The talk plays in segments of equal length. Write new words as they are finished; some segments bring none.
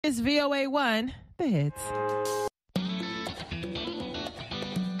It's VOA 1, the hits.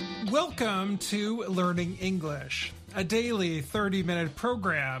 Welcome to Learning English, a daily 30-minute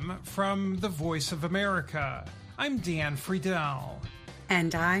program from the Voice of America. I'm Dan Friedel.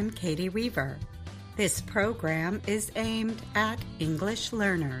 And I'm Katie Weaver. This program is aimed at English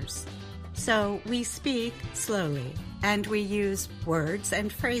learners. So we speak slowly, and we use words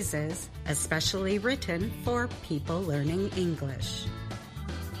and phrases especially written for people learning English.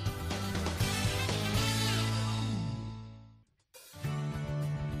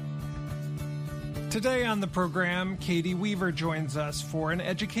 Today on the program, Katie Weaver joins us for an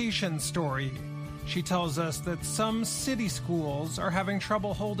education story. She tells us that some city schools are having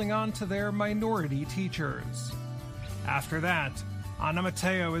trouble holding on to their minority teachers. After that, Anna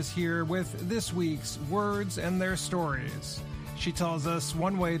Mateo is here with this week's Words and Their Stories. She tells us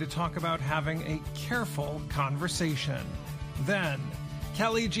one way to talk about having a careful conversation. Then,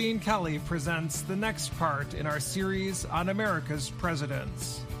 Kelly Jean Kelly presents the next part in our series on America's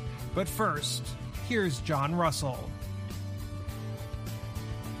presidents. But first, here's John Russell.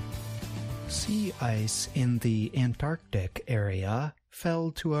 Sea ice in the Antarctic area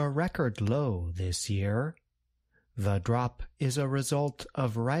fell to a record low this year. The drop is a result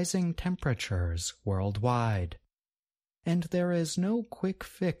of rising temperatures worldwide. And there is no quick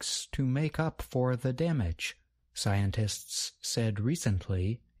fix to make up for the damage, scientists said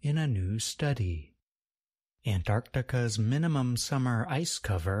recently in a new study. Antarctica's minimum summer ice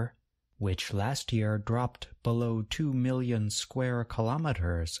cover, which last year dropped below 2 million square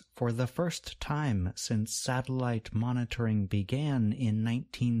kilometers for the first time since satellite monitoring began in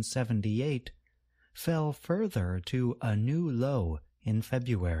 1978, fell further to a new low in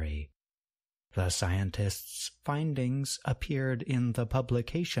February. The scientists' findings appeared in the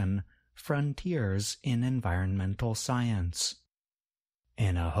publication Frontiers in Environmental Science.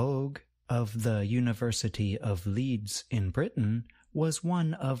 Anna Hoag of the University of Leeds in Britain was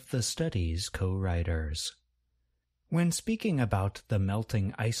one of the study's co-writers. When speaking about the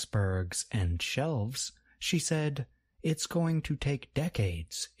melting icebergs and shelves, she said, "It's going to take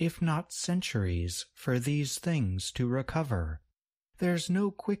decades, if not centuries, for these things to recover. There's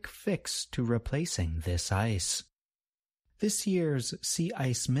no quick fix to replacing this ice." This year's sea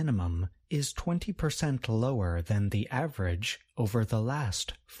ice minimum is 20% lower than the average over the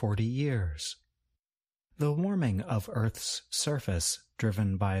last 40 years. The warming of Earth's surface,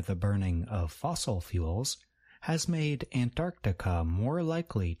 driven by the burning of fossil fuels, has made Antarctica more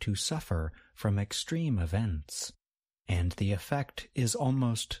likely to suffer from extreme events, and the effect is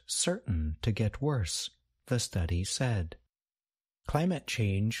almost certain to get worse, the study said. Climate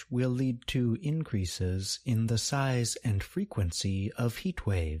change will lead to increases in the size and frequency of heat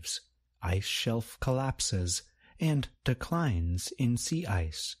waves, ice shelf collapses, and declines in sea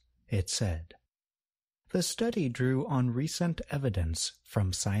ice, it said. The study drew on recent evidence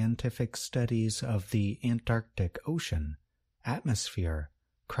from scientific studies of the Antarctic Ocean, atmosphere,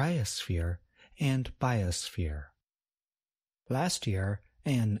 cryosphere, and biosphere. Last year,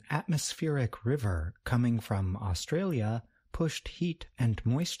 an atmospheric river coming from Australia pushed heat and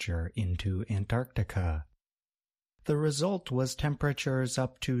moisture into Antarctica. The result was temperatures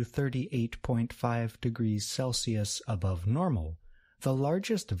up to 38.5 degrees Celsius above normal, the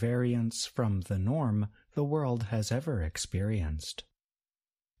largest variance from the norm the world has ever experienced.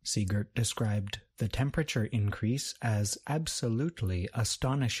 Siegert described the temperature increase as absolutely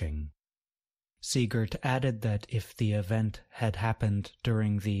astonishing. Siegert added that if the event had happened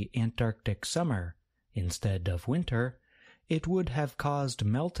during the Antarctic summer instead of winter, it would have caused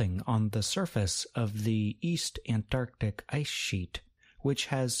melting on the surface of the East Antarctic ice sheet, which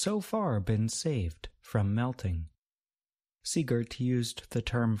has so far been saved from melting. Siegert used the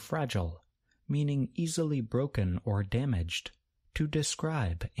term fragile, meaning easily broken or damaged, to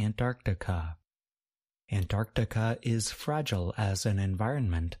describe Antarctica. Antarctica is fragile as an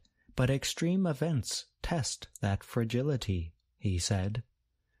environment, but extreme events test that fragility, he said.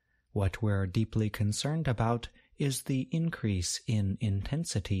 What we're deeply concerned about is the increase in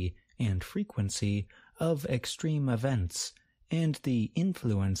intensity and frequency of extreme events and the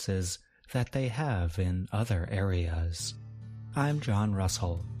influences that they have in other areas. I'm John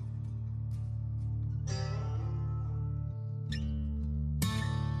Russell.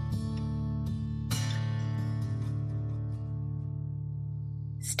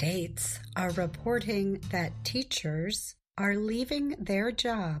 States are reporting that teachers are leaving their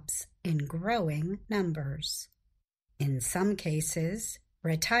jobs in growing numbers. In some cases,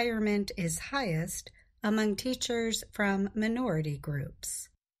 retirement is highest among teachers from minority groups.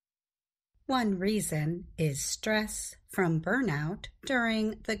 One reason is stress from burnout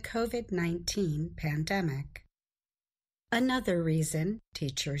during the COVID-19 pandemic. Another reason,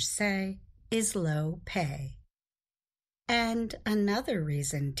 teachers say, is low pay. And another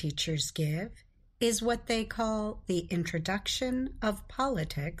reason teachers give is what they call the introduction of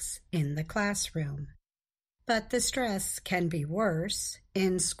politics in the classroom. But the stress can be worse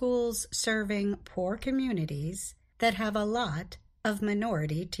in schools serving poor communities that have a lot of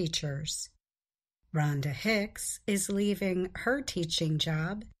minority teachers. Rhonda Hicks is leaving her teaching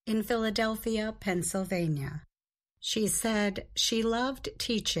job in Philadelphia, Pennsylvania. She said she loved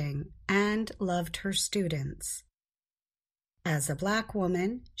teaching and loved her students. As a Black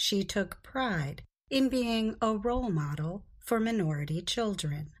woman, she took pride in being a role model for minority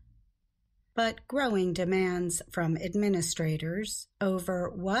children. But growing demands from administrators over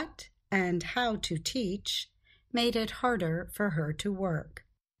what and how to teach made it harder for her to work.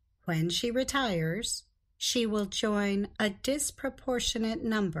 When she retires, she will join a disproportionate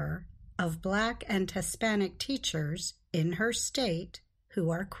number of Black and Hispanic teachers in her state who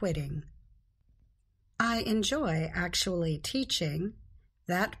are quitting. I enjoy actually teaching.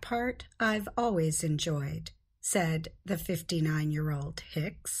 That part I've always enjoyed, said the 59-year-old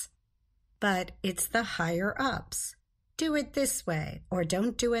Hicks. But it's the higher-ups. Do it this way or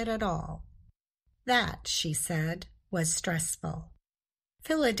don't do it at all. That, she said, was stressful.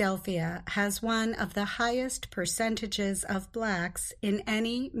 Philadelphia has one of the highest percentages of Blacks in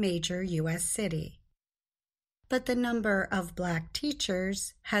any major U.S. city. But the number of Black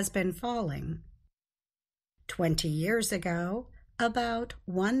teachers has been falling. 20 years ago, about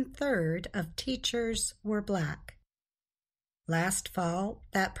 1/3 of teachers were Black. Last fall,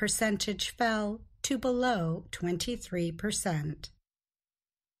 that percentage fell to below 23%.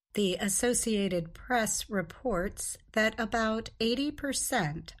 The Associated Press reports that about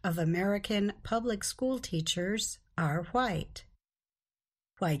 80% of American public school teachers are white.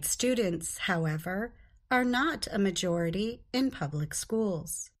 White students, however, are not a majority in public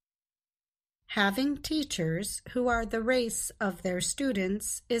schools. Having teachers who are the race of their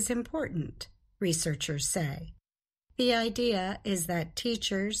students is important, researchers say. The idea is that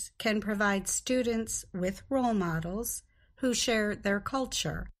teachers can provide students with role models who share their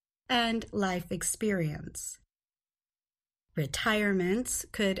culture and life experience. Retirements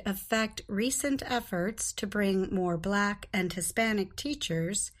could affect recent efforts to bring more Black and Hispanic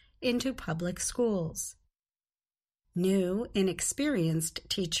teachers into public schools. New, inexperienced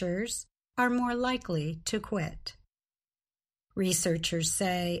teachers are more likely to quit. Researchers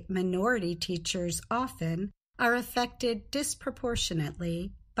say minority teachers often are affected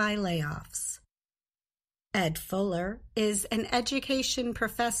disproportionately by layoffs. Ed Fuller is an education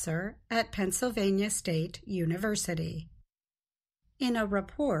professor at Pennsylvania State University. In a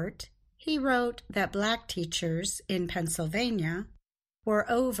report, he wrote that Black teachers in Pennsylvania were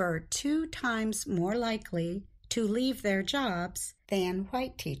over 2 times more likely to leave their jobs than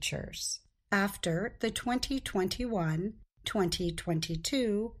white teachers after the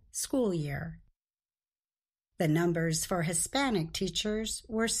 2021-2022 school year. The numbers for Hispanic teachers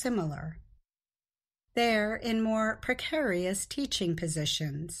were similar. They're in more precarious teaching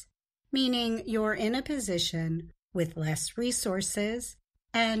positions, meaning you're in a position with less resources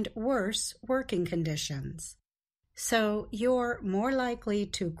and worse working conditions. So you're more likely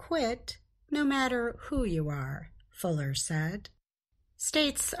to quit no matter who you are, Fuller said.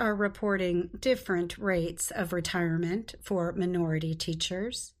 States are reporting different rates of retirement for minority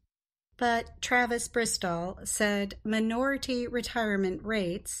teachers. But Travis Bristol said minority retirement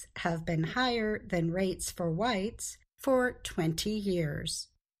rates have been higher than rates for whites for 20 years.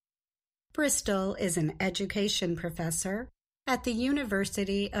 Bristol is an education professor at the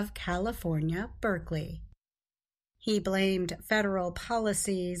University of California, Berkeley. He blamed federal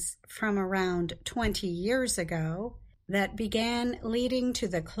policies from around 20 years ago that began leading to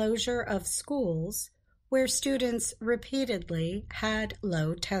the closure of schools where students repeatedly had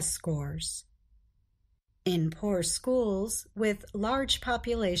low test scores. In poor schools with large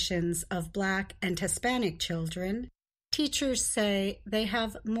populations of Black and Hispanic children, teachers say they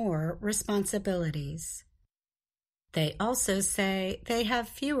have more responsibilities. They also say they have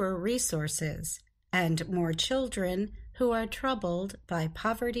fewer resources and more children who are troubled by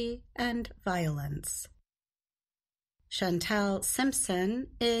poverty and violence. Chantel Simpson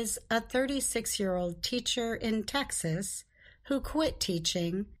is a 36-year-old teacher in Texas who quit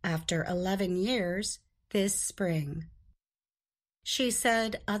teaching after 11 years this spring. She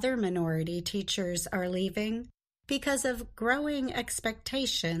said other minority teachers are leaving because of growing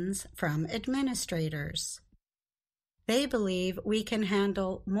expectations from administrators. They believe we can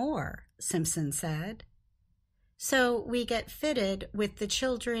handle more, Simpson said. So we get fitted with the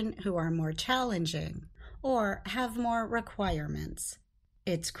children who are more challenging or have more requirements.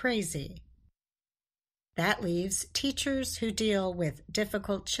 It's crazy. That leaves teachers who deal with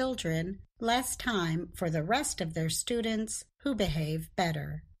difficult children less time for the rest of their students who behave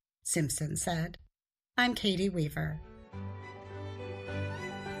better, Simpson said. I'm Katie Weaver.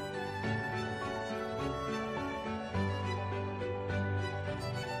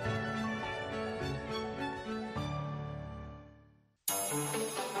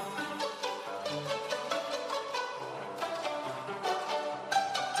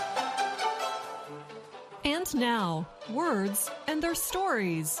 And now, words and their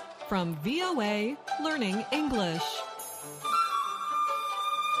stories from VOA Learning English.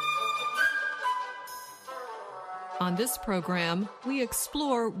 On this program, we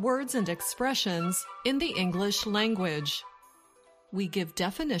explore words and expressions in the English language. We give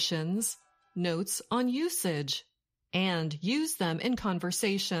definitions, notes on usage, and use them in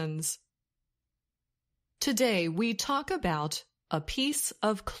conversations. Today, we talk about a piece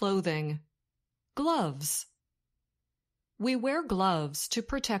of clothing. Gloves. We wear gloves to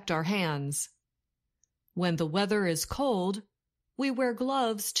protect our hands. When the weather is cold, we wear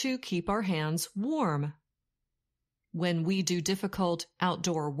gloves to keep our hands warm. When we do difficult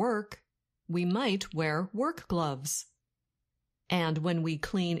outdoor work, we might wear work gloves. And when we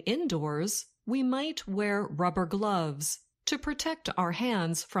clean indoors, we might wear rubber gloves to protect our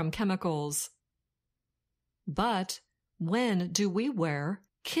hands from chemicals. But when do we wear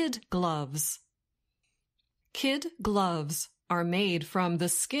kid gloves? Kid gloves are made from the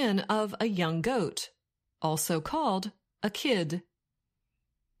skin of a young goat, also called a kid.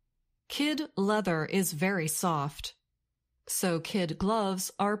 Kid leather is very soft, so kid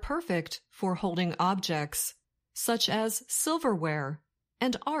gloves are perfect for holding objects such as silverware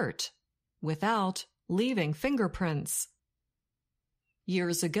and art without leaving fingerprints.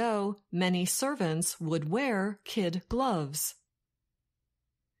 Years ago, many servants would wear kid gloves.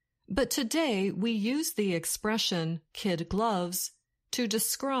 But today we use the expression kid gloves to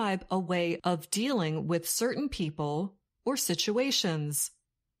describe a way of dealing with certain people or situations.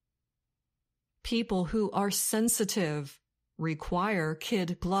 People who are sensitive require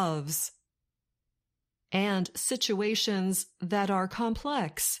kid gloves. And situations that are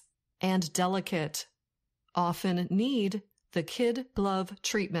complex and delicate often need the kid glove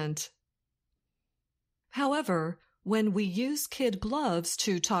treatment. However, when we use kid gloves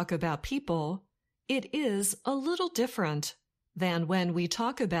to talk about people, it is a little different than when we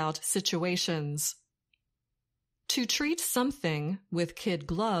talk about situations. To treat something with kid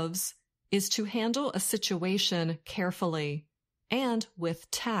gloves is to handle a situation carefully and with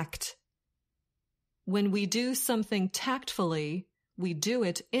tact. When we do something tactfully, we do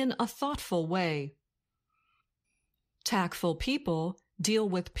it in a thoughtful way. Tactful people deal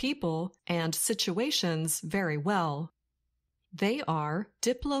with people and situations very well. They are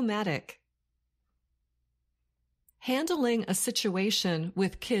diplomatic. Handling a situation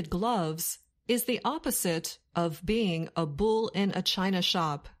with kid gloves is the opposite of being a bull in a china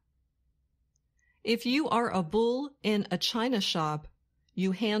shop. If you are a bull in a china shop,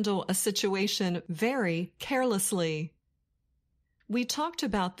 you handle a situation very carelessly. We talked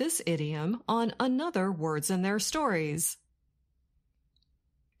about this idiom on another Words and Their Stories.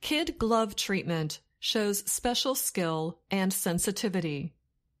 Kid glove treatment shows special skill and sensitivity.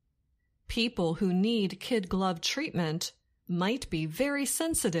 People who need kid glove treatment might be very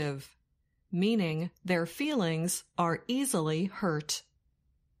sensitive, meaning their feelings are easily hurt.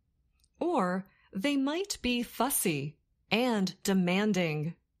 Or they might be fussy and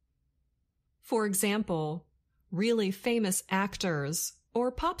demanding. For example, really famous actors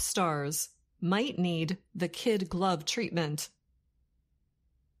or pop stars might need the kid glove treatment.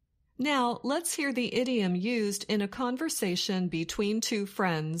 Now, let's hear the idiom used in a conversation between two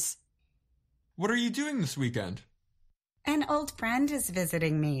friends. What are you doing this weekend? An old friend is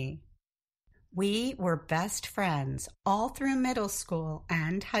visiting me. We were best friends all through middle school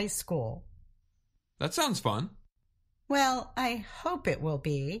and high school. That sounds fun. Well, I hope it will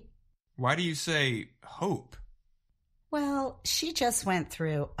be. Why do you say hope? Well, she just went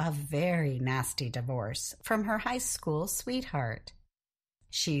through a very nasty divorce from her high school sweetheart.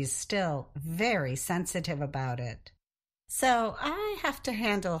 She's still very sensitive about it. So I have to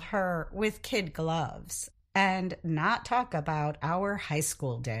handle her with kid gloves and not talk about our high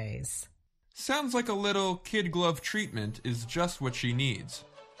school days. Sounds like a little kid glove treatment is just what she needs.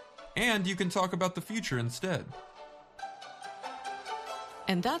 And you can talk about the future instead.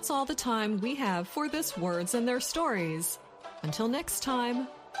 And that's all the time we have for this Words and Their Stories. Until next time,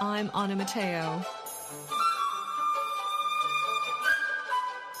 I'm Anna Mateo.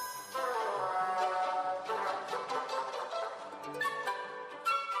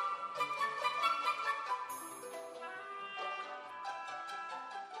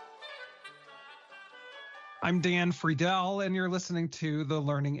 I'm Dan Friedel, and you're listening to the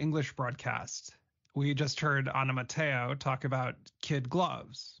Learning English broadcast. We just heard Ana Mateo talk about kid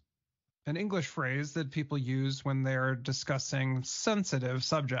gloves, an English phrase that people use when they're discussing sensitive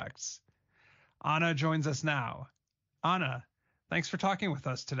subjects. Ana joins us now. Ana, thanks for talking with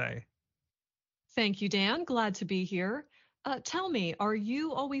us today. Thank you, Dan. Glad to be here. Tell me, are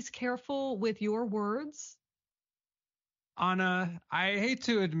you always careful with your words? Ana, I hate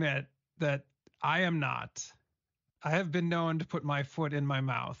to admit that I am not. I have been known to put my foot in my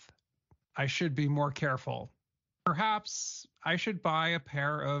mouth. I should be more careful. Perhaps I should buy a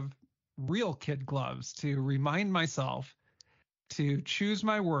pair of real kid gloves to remind myself to choose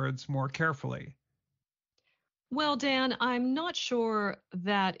my words more carefully. Well, Dan, I'm not sure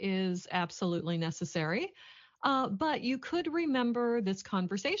that is absolutely necessary, but you could remember this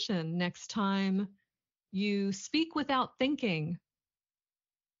conversation next time you speak without thinking.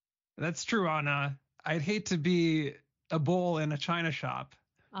 That's true, Ana. I'd hate to be a bull in a china shop.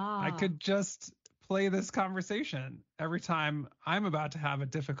 I could just play this conversation every time I'm about to have a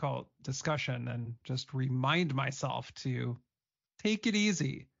difficult discussion and just remind myself to take it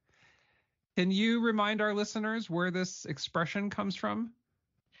easy. Can you remind our listeners where this expression comes from?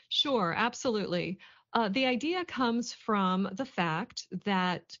 Sure, absolutely. The idea comes from the fact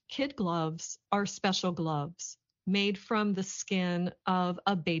that kid gloves are special gloves made from the skin of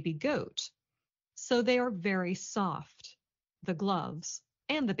a baby goat. So they are very soft, the gloves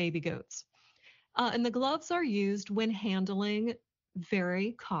and the baby goats. And the gloves are used when handling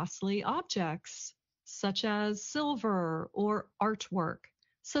very costly objects, such as silver or artwork.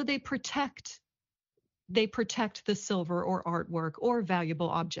 So they protect the silver or artwork or valuable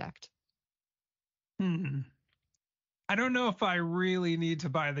object. I don't know if I really need to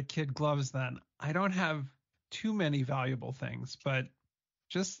buy the kid gloves then. I don't have too many valuable things, but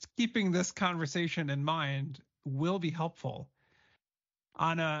just keeping this conversation in mind will be helpful.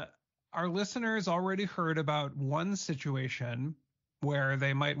 Ana, our listeners already heard about one situation where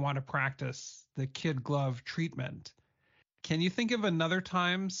they might want to practice the kid glove treatment. Can you think of another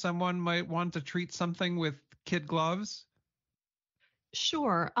time someone might want to treat something with kid gloves?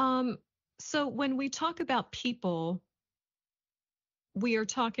 Sure. So when we talk about people, we are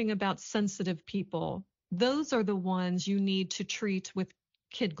talking about sensitive people. Those are the ones you need to treat with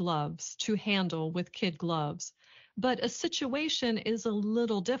kid gloves, to handle with kid gloves. But a situation is a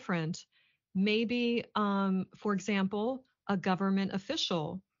little different. Maybe, for example, a government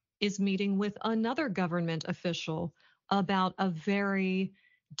official is meeting with another government official about a very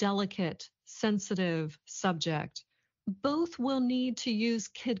delicate, sensitive subject. Both will need to use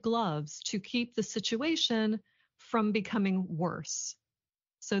kid gloves to keep the situation from becoming worse.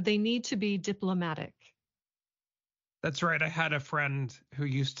 So they need to be diplomatic. That's right. I had a friend who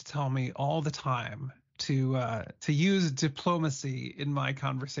used to tell me all the time to use diplomacy in my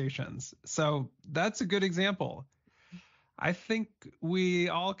conversations. So that's a good example. I think we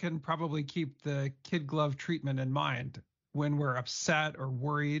all can probably keep the kid glove treatment in mind when we're upset or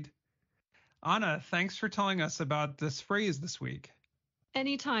worried. Ana, thanks for telling us about this phrase this week.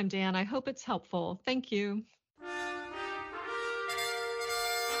 Anytime, Dan. I hope it's helpful. Thank you.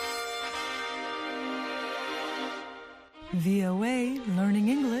 VOA Learning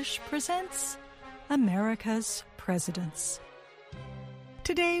English presents America's Presidents.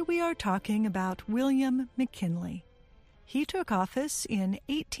 Today we are talking about William McKinley. He took office in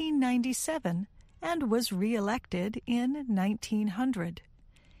 1897 and was re-elected in 1900.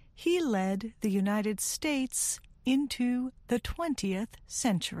 He led the United States into the 20th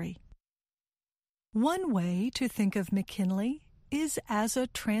century. One way to think of McKinley is as a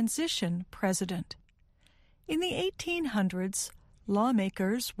transition president. In the 1800s,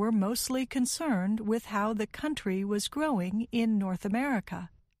 lawmakers were mostly concerned with how the country was growing in North America.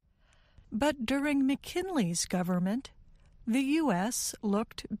 But during McKinley's government, the U.S.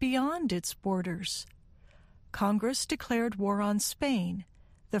 looked beyond its borders. Congress declared war on Spain,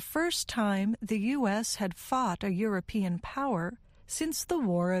 the first time the U.S. had fought a European power since the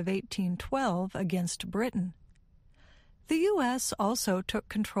War of 1812 against Britain. The U.S. also took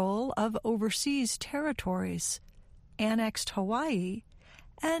control of overseas territories, annexed Hawaii,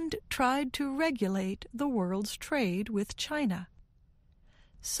 and tried to regulate the world's trade with China.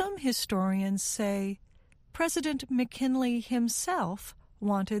 Some historians say President McKinley himself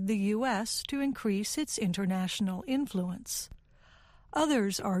wanted the U.S. to increase its international influence.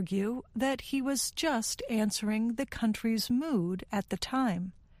 Others argue that he was just answering the country's mood at the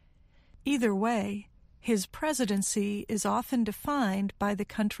time. Either way, his presidency is often defined by the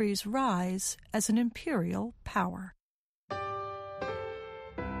country's rise as an imperial power.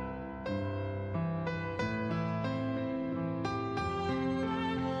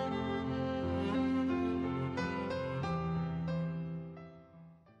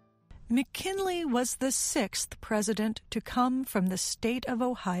 McKinley was the 6th president to come from the state of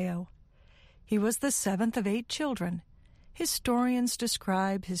Ohio. He was the 7th of 8 children. Historians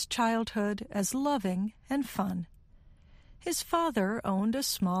describe his childhood as loving and fun. His father owned a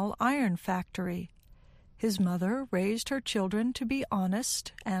small iron factory. His mother raised her children to be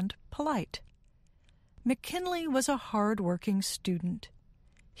honest and polite. McKinley was a hard-working student.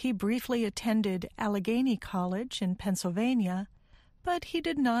 He briefly attended Allegheny College in Pennsylvania, but he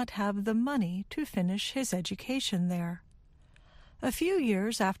did not have the money to finish his education there. A few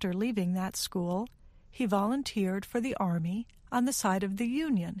years after leaving that school, he volunteered for the Army on the side of the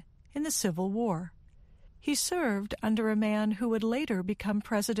Union in the Civil War. He served under a man who would later become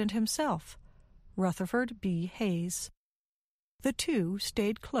president himself, Rutherford B. Hayes. The two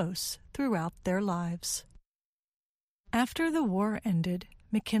stayed close throughout their lives. After the war ended,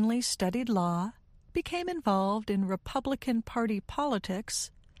 McKinley studied law, became involved in Republican Party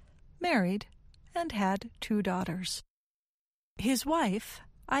politics, married, and had 2 daughters. His wife,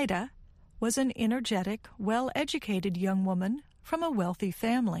 Ida, was an energetic, well-educated young woman from a wealthy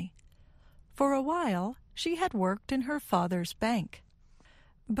family. For a while, she had worked in her father's bank.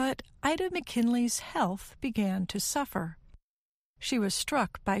 But Ida McKinley's health began to suffer. She was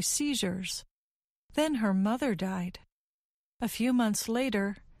struck by seizures. Then her mother died. A few months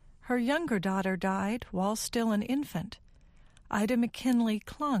later, her younger daughter died while still an infant. Ida McKinley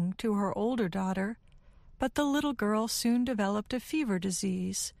clung to her older daughter, but the little girl soon developed a fever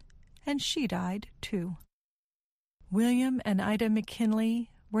disease, and she died too. William and Ida McKinley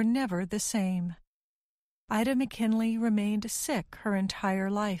were never the same. Ida McKinley remained sick her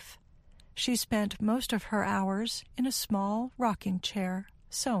entire life. She spent most of her hours in a small rocking chair,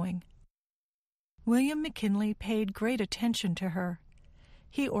 sewing. William McKinley paid great attention to her.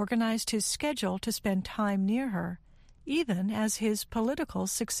 He organized his schedule to spend time near her, even as his political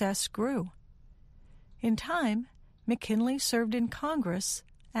success grew. In time, McKinley served in Congress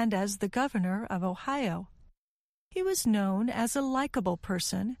and as the governor of Ohio. He was known as a likable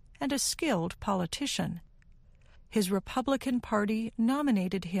person and a skilled politician. His Republican Party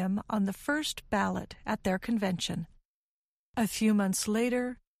nominated him on the first ballot at their convention. A few months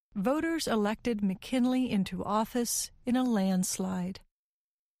later, voters elected McKinley into office in a landslide.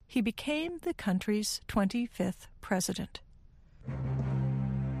 He became the country's 25th president.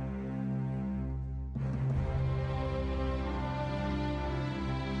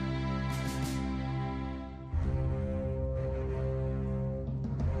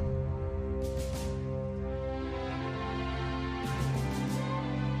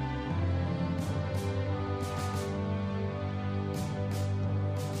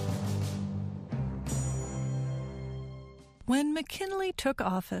 When McKinley took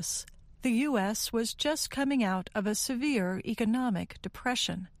office, the U.S. was just coming out of a severe economic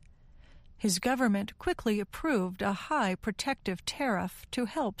depression. His government quickly approved a high protective tariff to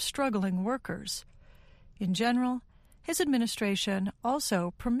help struggling workers. In general, his administration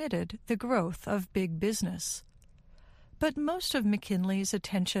also permitted the growth of big business. But most of McKinley's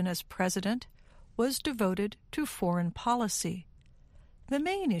attention as president was devoted to foreign policy. The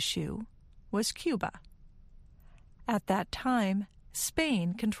main issue was Cuba. At that time,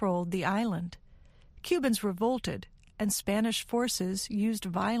 Spain controlled the island. Cubans revolted, and Spanish forces used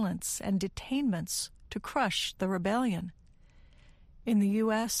violence and detainments to crush the rebellion. In the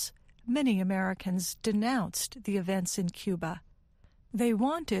U.S., many Americans denounced the events in Cuba. They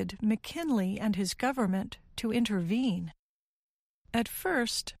wanted McKinley and his government to intervene. At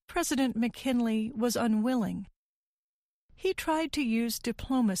first, President McKinley was unwilling. He tried to use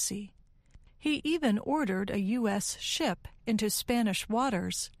diplomacy. He even ordered a U.S. ship into Spanish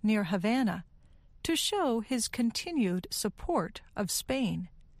waters near Havana to show his continued support of Spain.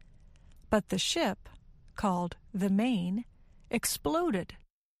 But the ship, called the Maine, exploded.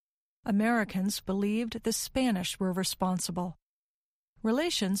 Americans believed the Spanish were responsible.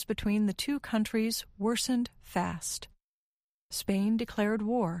 Relations between the two countries worsened fast. Spain declared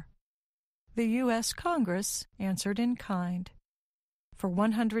war. The U.S. Congress answered in kind. For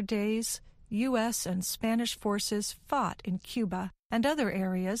 100 days, U.S. and Spanish forces fought in Cuba and other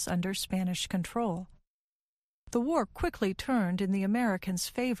areas under Spanish control. The war quickly turned in the Americans'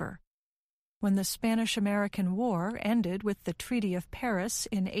 favor. When the Spanish-American War ended with the Treaty of Paris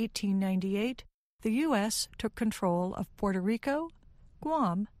in 1898, the U.S. took control of Puerto Rico,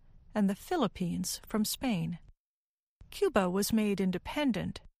 Guam, and the Philippines from Spain. Cuba was made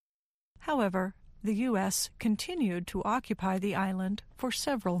independent. However, the U.S. continued to occupy the island for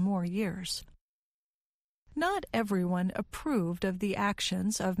several more years. Not everyone approved of the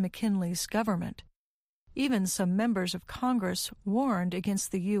actions of McKinley's government. Even some members of Congress warned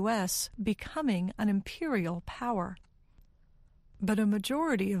against the U.S. becoming an imperial power. But a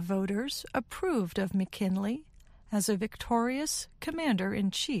majority of voters approved of McKinley as a victorious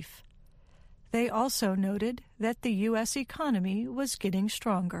commander-in-chief. They also noted that the U.S. economy was getting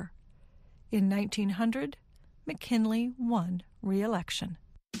stronger. In 1900, McKinley won re-election.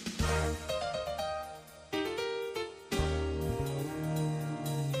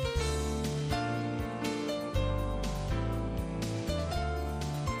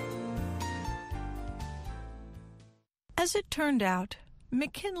 As it turned out,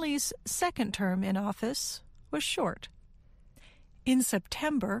 McKinley's second term in office was short. In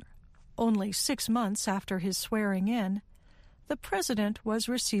September, only 6 months after his swearing in, the president was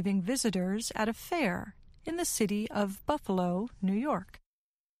receiving visitors at a fair in the city of Buffalo, New York.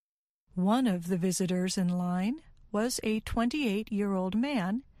 One of the visitors in line was a 28-year-old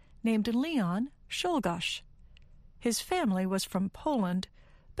man named Leon Czolgosz. His family was from Poland,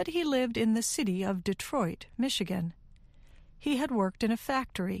 but he lived in the city of Detroit, Michigan. He had worked in a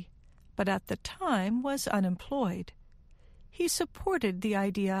factory, but at the time was unemployed. He supported the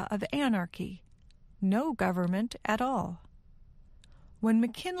idea of anarchy, no government at all. When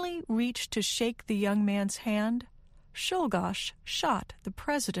McKinley reached to shake the young man's hand, Czolgosz shot the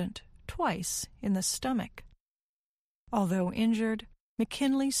president twice in the stomach. Although injured,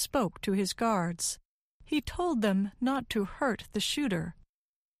 McKinley spoke to his guards. He told them not to hurt the shooter,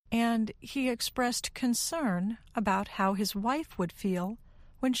 and he expressed concern about how his wife would feel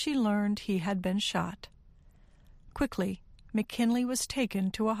when she learned he had been shot. Quickly, McKinley was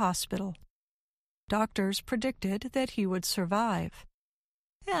taken to a hospital. Doctors predicted that he would survive,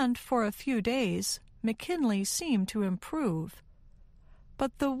 and for a few days McKinley seemed to improve.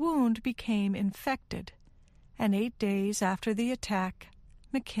 But the wound became infected, and 8 days after the attack,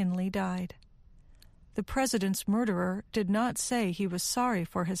 McKinley died. The president's murderer did not say he was sorry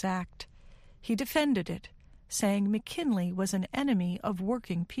for his act. He defended it, saying McKinley was an enemy of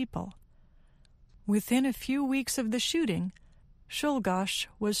working people. Within a few weeks of the shooting, Czolgosz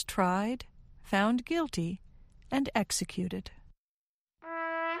was tried, found guilty, and executed.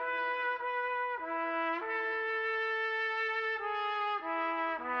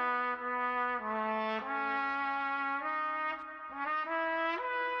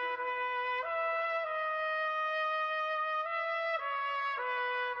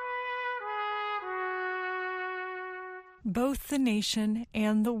 Both the nation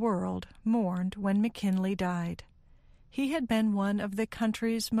and the world mourned when McKinley died. He had been one of the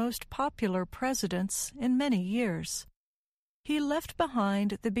country's most popular presidents in many years. He left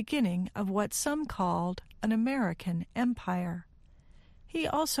behind the beginning of what some called an American empire. He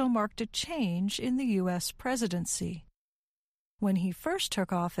also marked a change in the U.S. presidency. When he first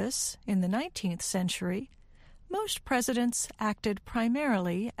took office in the 19th century, most presidents acted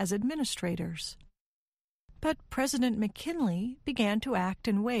primarily as administrators. But President McKinley began to act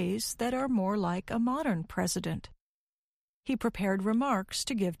in ways that are more like a modern president. He prepared remarks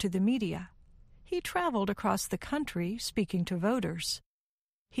to give to the media. He traveled across the country speaking to voters.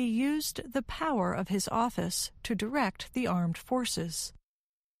 He used the power of his office to direct the armed forces.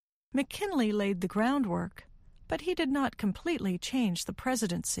 McKinley laid the groundwork, but he did not completely change the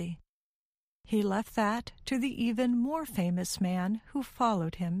presidency. He left that to the even more famous man who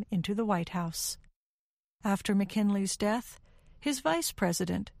followed him into the White House. After McKinley's death, his vice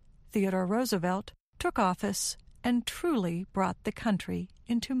president, Theodore Roosevelt, took office and truly brought the country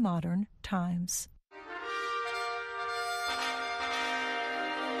into modern times.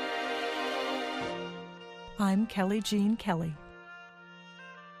 I'm Kelly Jean Kelly.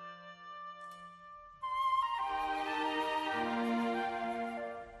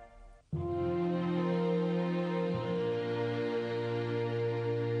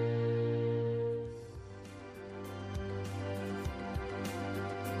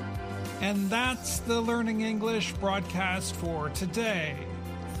 And that's the Learning English broadcast for today.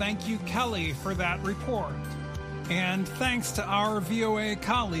 Thank you, Kelly, for that report. And thanks to our VOA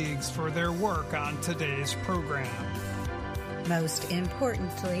colleagues for their work on today's program. Most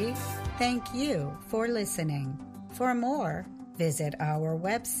importantly, thank you for listening. For more, visit our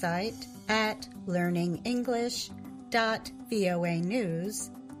website at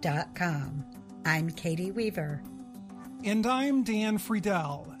learningenglish.voanews.com. I'm Katie Weaver. And I'm Dan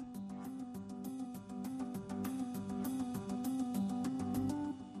Friedel.